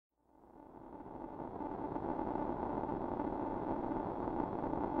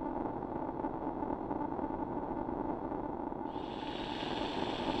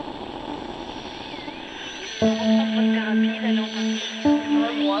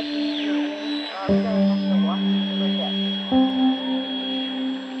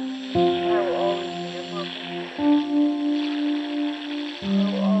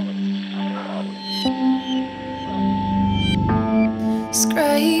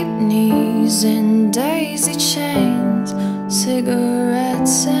Scrape knees and daisy chains,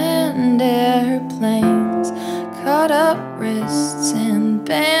 cigarettes and airplanes, cut up wrists and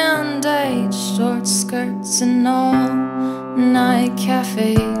band-aids, short skirts and all-night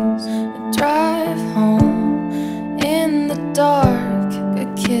cafes, a drive home in the dark, a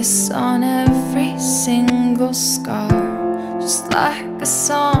kiss on every single scar, just like a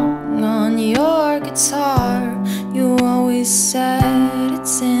song on your guitar. You always said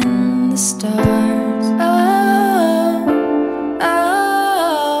it's in the stars. Oh,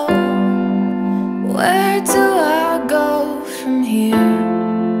 oh, where do I go from here?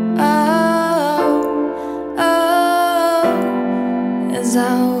 Oh, oh, as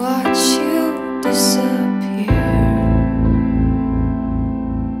I watch you disappear.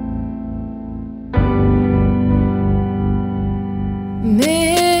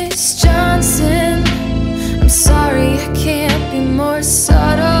 Miss Johnson, I'm sorry I can't be more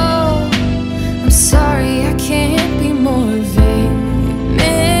subtle. I'm sorry I can't be more vague.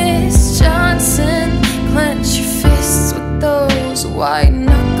 Miss Johnson, clench your fists with those white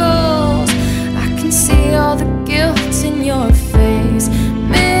knuckles. I can see all the guilt in your face.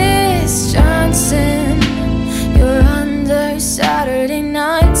 Miss Johnson, you're under Saturday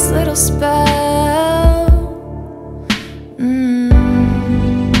night's little spell.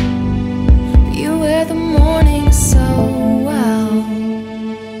 You wear the morning so well.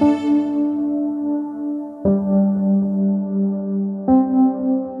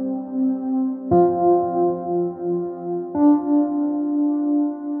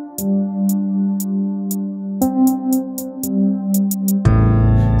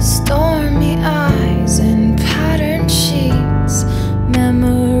 Stormy eyes and patterned sheets,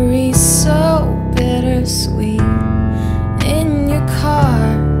 memories so bittersweet. In your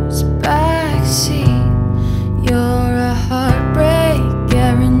car's backseat, you're a heartbreak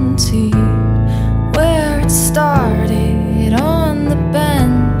guaranteed. Where it started on the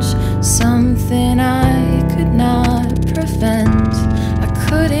bench, something I could not prevent. I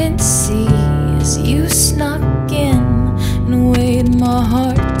couldn't see as you snuck in and weighed my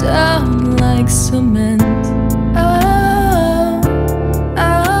heart down like cement. Oh,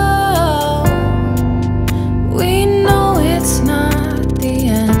 oh, we know it's not the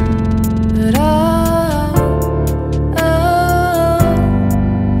end, but oh, oh,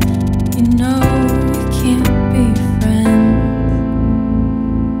 you know we can't be friends.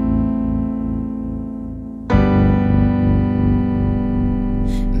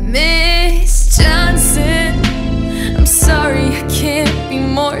 Miss Johnson, I'm sorry I can't be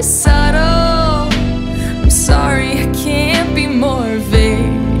more subtle. I'm sorry I can't be more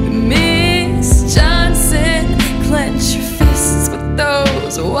vague. Miss Johnson, clench your fists with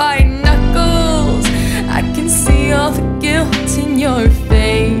those white knuckles. I can see all the guilt in your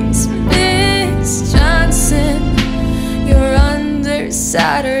face. Miss Johnson, you're under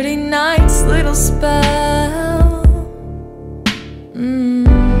Saturday night's little spell.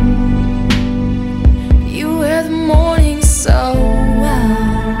 You wear the morning so well.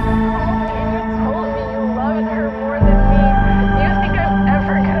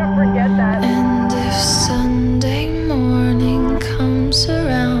 And if Sunday morning comes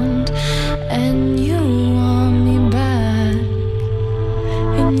around and you want me back,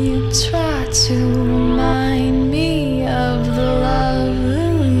 and you try to remind me of the love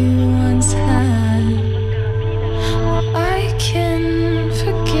that you once had, I can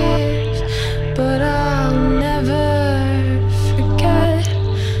forgive, but I'll never forget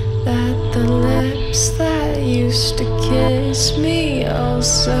that the lips that used to kiss me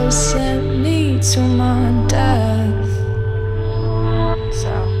also sent me to my death.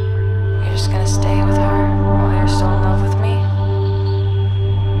 So, you're just gonna stay with her while you're still in love with me?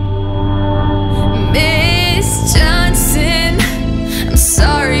 Miss Johnson, I'm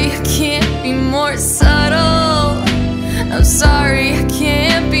sorry I can't be more subtle. I'm sorry I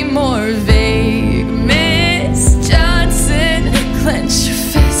can't be more vague. Miss Johnson, clench your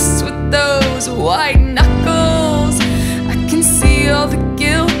fists with those white knuckles. I can see all the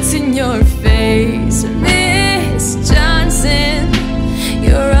guilt in your face. Miss Johnson,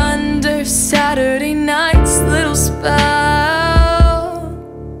 you're under Saturday night's little spell.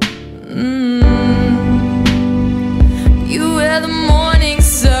 You wear the morning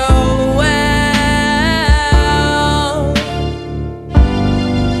so well.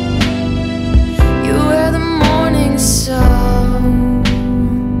 You wear the morning so.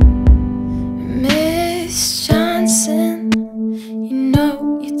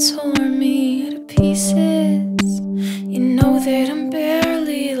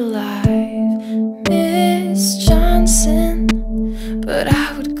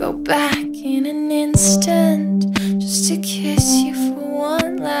 I would go back in an instant just to kiss you for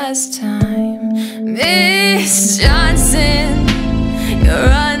one last time.